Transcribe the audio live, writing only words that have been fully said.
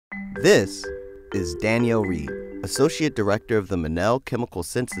This is Danielle Reed, Associate Director of the Monell Chemical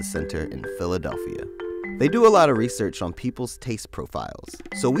Senses Center in Philadelphia. They do a lot of research on people's taste profiles.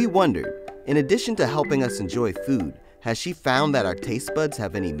 So we wondered, in addition to helping us enjoy food, has she found that our taste buds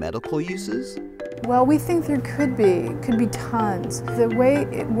have any medical uses? Well, we think there could be tons. The way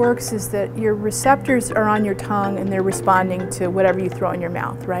it works is that your receptors are on your tongue and they're responding to whatever you throw in your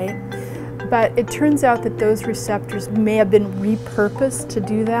mouth, right? But it turns out that those receptors may have been repurposed to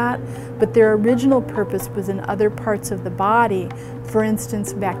do that, but their original purpose was in other parts of the body. For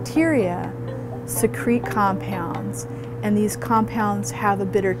instance, bacteria secrete compounds, and these compounds have a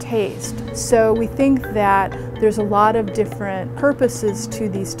bitter taste. So we think that there's a lot of different purposes to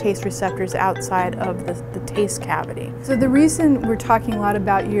these taste receptors outside of the taste cavity. So the reason we're talking a lot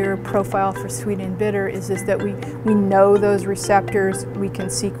about your profile for sweet and bitter is that we know those receptors, we can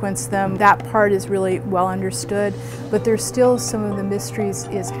sequence them. That part is really well understood, but there's still some of the mysteries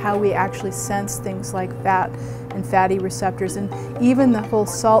is how we actually sense things like fat and fatty receptors, and even the whole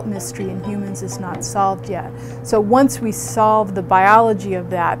salt mystery in humans is not solved yet. So once we solve the biology of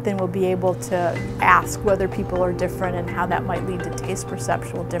that, then we'll be able to ask whether people are different and how that might lead to taste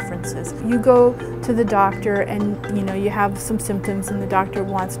perceptual differences. You go to the doctor and you have some symptoms and the doctor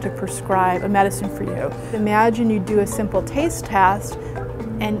wants to prescribe a medicine for you. Imagine you do a simple taste test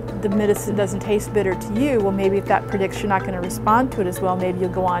and the medicine doesn't taste bitter to you. Well, maybe if that predicts you're not going to respond to it as well, maybe you'll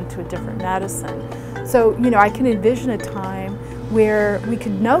go on to a different medicine. So, I can envision a time where we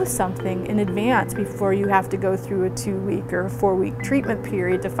could know something in advance before you have to go through a 2-week or 4-week treatment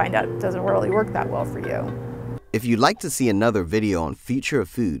period to find out it doesn't really work that well for you. If you'd like to see another video on future of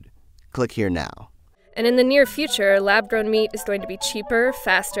food, click here now. And in the near future, lab-grown meat is going to be cheaper,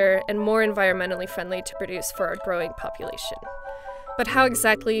 faster, and more environmentally friendly to produce for our growing population. But how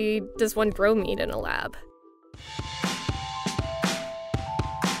exactly does one grow meat in a lab?